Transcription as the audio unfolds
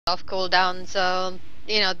off cooldown, so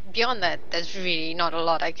you know, beyond that, there's really not a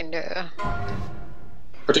lot I can do.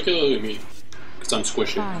 Particularly me, because I'm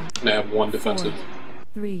squishy and I have 1 defensive. 4,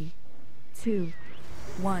 3, 2,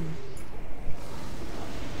 1.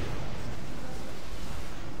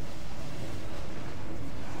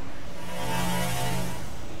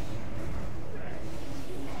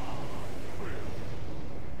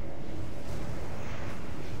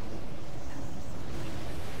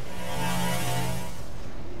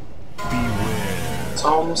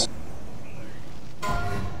 Tomes.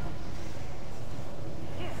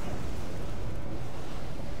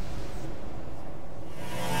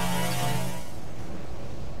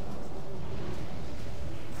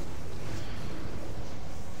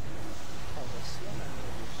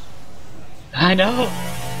 I know.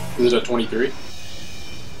 Who's at 23?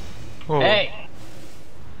 Oh, Hey.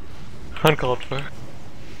 uncalled for.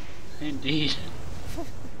 Indeed.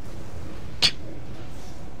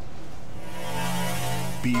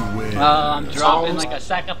 Beware. I'm dropping like a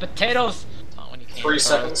sack of potatoes. 3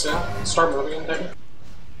 seconds, yeah. Start moving, David.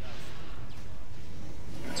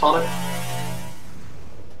 Tonic.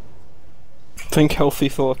 Think healthy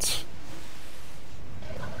thoughts.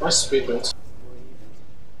 Nice speed boots.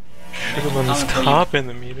 Should've on this top in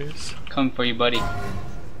the meters. Coming for you, buddy.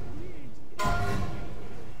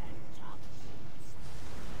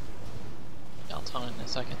 I'll tell it in a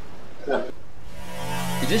second. Yeah.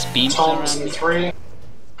 Is this beam Tomes around in me? 3.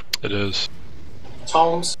 It is.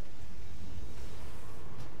 Tomes.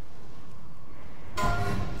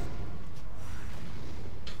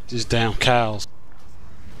 Just down cows.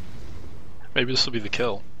 Maybe this will be the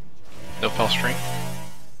kill. No foul string.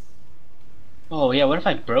 Oh yeah, what if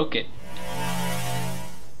I broke it?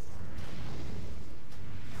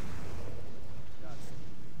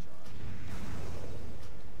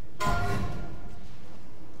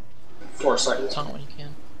 Four seconds. Tell it when you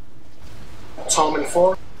can. Tome in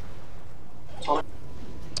 4. Tome.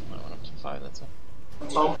 I went up to 5, that's it.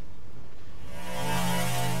 Tome.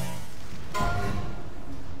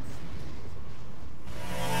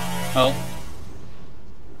 Oh.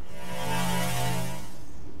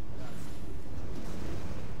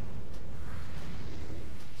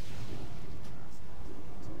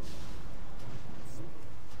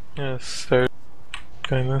 Yes, they're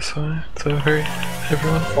going this way, so hurry,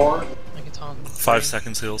 everyone. 4. I can tell him. 5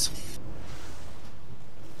 seconds heals.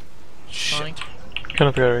 Shit. Kind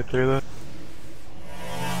of got right through that.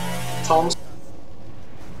 Tomes.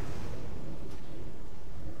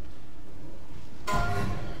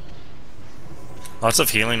 Lots of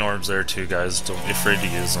healing orbs there too, guys. Don't be afraid to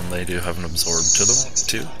use them. They do have an absorb to them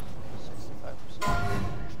too.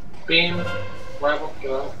 Beam. Rival.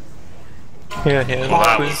 Get out. Yeah, hand, Well,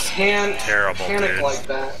 that please. was Can't terrible, panic dude. like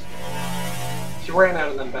that. He ran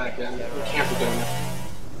out and then back in. We can't be doing that.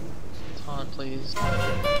 Taunt, please.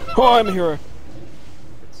 Oh, I'm a hero.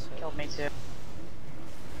 Killed me too.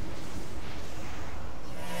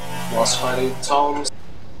 Lost fighting. Tomes.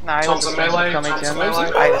 No, I Tomes was in melee. coming Tomes to in him.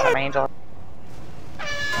 melee. I was an angel.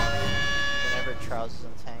 Whenever Charles is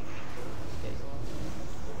in tank,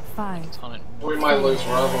 5, Taunt it. We might lose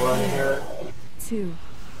rival right here. 2,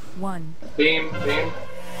 1. Beam. Beam.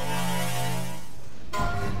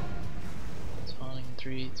 Taunting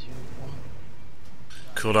 3, 2, 1.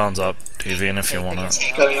 Cooldown's up, Deviant, if you wanna.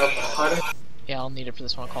 Getting up. Hiding. Yeah, I'll need it for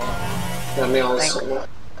this one. I'll call it. Yeah,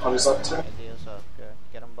 Meal's up too. ideas up, good.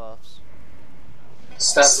 Get them buffs.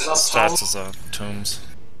 Stats is up. Stats Tomes. is up. Tombs.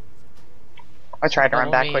 I tried to run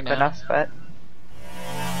Follow back me quick now. enough, but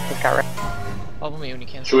just got wrecked. Follow me when you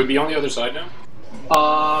can. Should we be on the other side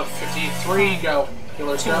now? 53. Go.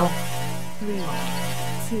 Healers go. 3,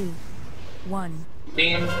 2, 1.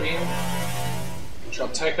 Beam. Beam.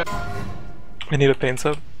 Jump. Take it. I need a pain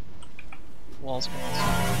sub. Walls going.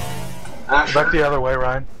 Ash. Back the other way,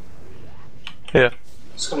 Ryan. Yeah.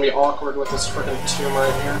 It's gonna be awkward with this freaking tomb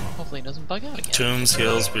right here. Hopefully it doesn't bug out again. Tombs,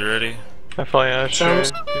 heals, be ready. I follow Ash here,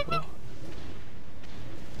 Tombs. people.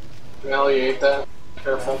 Meal, you ate that.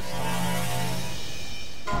 Careful.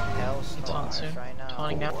 Hell's Taunt soon. right now.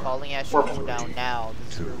 Taunting now. Calling Ash We're- cooldown now.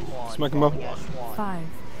 This is group 1. Smack him up. Calling Ash 1. 5,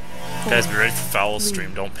 Guys, be ready for foul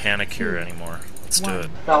stream. Don't panic here anymore. Let's do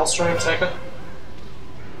it. Battle stream. Take it.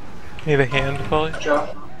 Need a hand, Polly. Jump.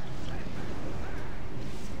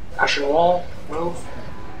 Ashen wall. Move.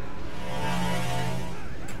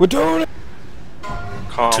 We're doing it!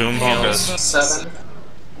 Calm. Tomb heals. 7.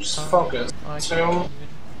 Just focus. Tomb.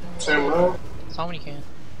 Tomb move. Taunt when you can.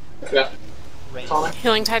 Yeah. Tonic.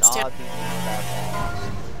 Healing tides too. Not be near that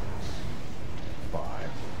wall.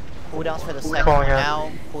 Cooldowns for the second calling one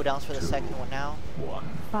out. now. Cooldowns for the second one now.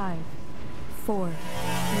 5, 4,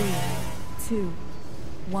 3, 2,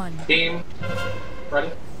 1. Beam.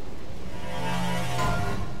 Ready?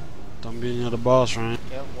 Don't be near the boss, right?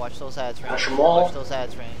 Yep, watch those ads, Rain. Ash 'em all. Watch those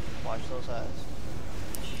ads, Rain. Watch those ads.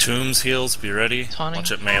 Tombs heals, be ready. Taunting.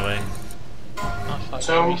 Watch it melee. Oh fuck,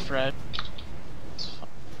 So- refresh.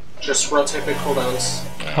 Just rotate big cooldowns.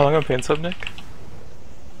 How long on pain sub, Nick?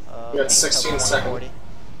 We got 16 seconds.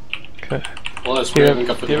 Okay. Well, that's Do you have,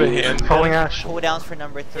 weird. do you have a hand? Falling Ash. Cooldowns for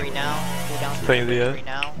number 3 now. Cooldowns for Playing number the, 3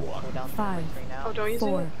 now. Cooldowns for 5. number 3 now. Oh, don't use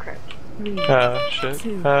 4. it? Crap. 3. Shit.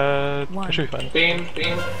 Two, I one. should be fine. Beam,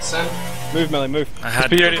 send. Move, melee, move. I had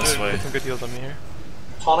Be to go ready to this way. put some good heals on me here.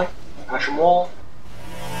 Tonic. Action wall.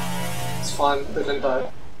 It's fine, they didn't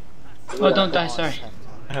die. Oh, don't die, sorry.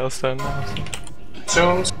 Hailstone.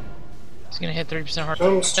 Tombs. It's gonna hit 30% hard.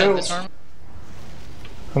 Tombs, Dead tombs. disarm.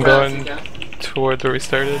 I'm Grab if you going can. toward where we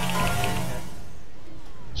started.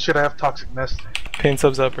 Should I have Toxic Mist? Pain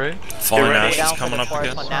sub's up, right? Falling ready. Ash is Cooldown for coming the up 4th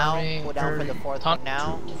again. one now. Sorry, Cooldown for the 4th Taunt. one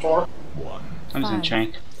now. 4. I'm just in 5.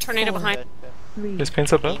 trank. Tornado 4. behind. Good, good. 3. Is pain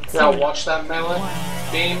sub up? Now watch that melee. 1.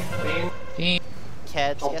 Beam.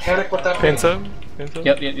 Keds, Don't yes, panic with that Pain beam. sub? Pain sub?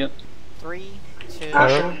 Yep. 3, 2,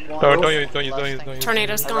 Action. 1. Don't use. Lusting.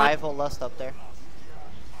 Tornado's gone. Arrival, lust up there.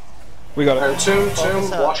 We got Alright, it. tomb,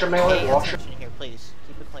 Focus up. watch your melee, Pay watch your... attention here, please.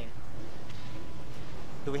 Keep it clean.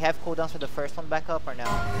 Do we have cooldowns for the first one back up or no?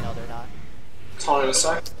 No, they're not. Tonic in a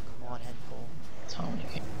sec. Come on, head full.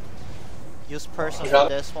 Taunting. Use personal You got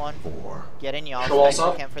for it. this one. Get in y'all. Show walls Spec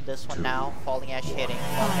up. you can for this one now. Falling Ash hitting.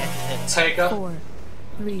 Falling Ash is hitting. Take a... 4.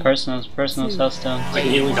 3. Personals, Two. Hellstone. I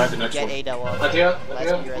can healing guide the next Get one. Ada up. Idea,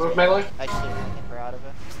 move melee. Actually, I think we're out of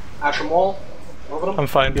it. Action wall. Moving them. I'm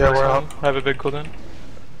fine. Yeah, we're up. I have a big cooldown.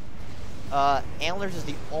 Antlers is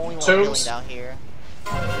the only one Tombs. healing down here.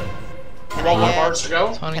 Can Roll I my get... cards to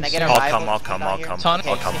go. Taunting. Can I get a I'll rival come, I'll to come, down I'll here? come. Tonic.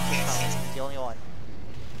 Okay, I'll come. It's the only one.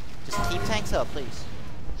 Just keep tanks up, please.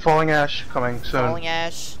 Falling Ash coming soon. Falling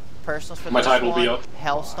Ash, personals for My this tide will one, be up.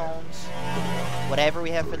 Hellstones, whatever we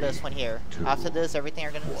have for this one here. After this, everything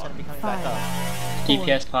is gonna be coming back up.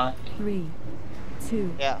 DPS pot. 3.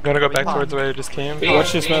 2. Yeah. I'm gonna go back we towards where I just came. Beam.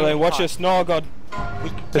 Watch this melee, watch this. No, God.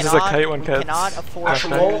 This is a kite one, We Keds. cannot afford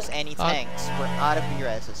Action to wall. lose any tanks. We're out of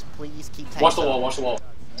VRSs. Please keep tanks Watch the up. wall, watch the wall.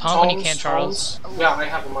 Taunt when you Tones, can, Charles. tones. Yeah, I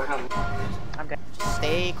have them, I have them. I'm dead. Just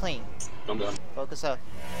stay clean. I'm done. Focus up.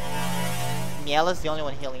 Miela's the only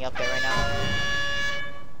one healing up there right now.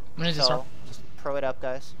 I'm gonna disarm. So, just pro it up,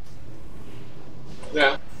 guys.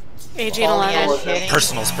 Yeah. AG and Falling 11. Ash hitting.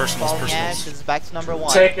 Personals. Falling Ash is back to number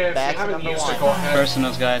 1. Take it. If Back you to haven't number used 1. it, go ahead.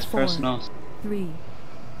 Personals, guys. 4. Personals. 3.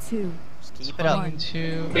 2. Just keep it up. One.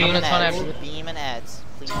 2. I'm Beam gonna and taunt ads. after. Beam and ads.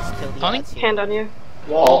 Please kill the Taunting? ads here. Hand on you.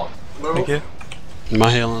 Wall. Move. Thank you.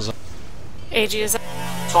 My healing's up. AG is up.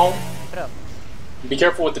 Tone. Keep it up. Be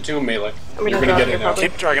careful with the tomb melee. I'm You're gonna gonna drop get here it now. probably.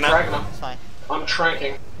 Keep dragging out. Dragging them. It's fine. I'm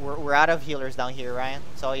tranking. We're out of healers down here, Ryan.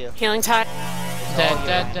 It's all you. Healing tide. It's all Dead, you,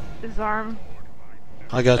 dead, Ryan. dead. Disarm.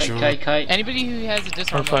 I got you. Kite. Anybody who has a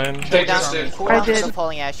disarm. I'm fine. They just did. Cooldowns for did. the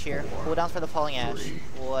falling ash here. Cooldowns for the falling ash.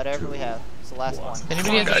 Whatever we have. It's the last one. If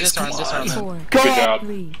anybody has a Guys, disarm, come disarm on. them. 4. Good job.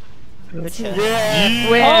 3. Good shit.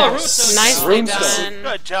 Well, Russo. nicely Russo.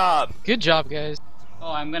 done. job. Good job, guys.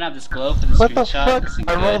 Oh, I'm gonna have this glow for the What the screenshot. fuck? This is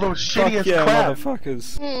I roll good. those Fuck shittiest yeah, crap.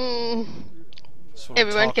 motherfuckers. Hmm. That's what I'm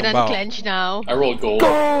Everyone can talking about. unclench now. I rolled gold.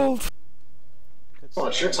 Gold!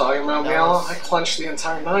 What you're talking about, That Miala? was- I clenched the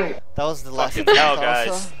entire night. That was the last Fucking hell, also.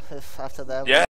 guys. After that, Yeah.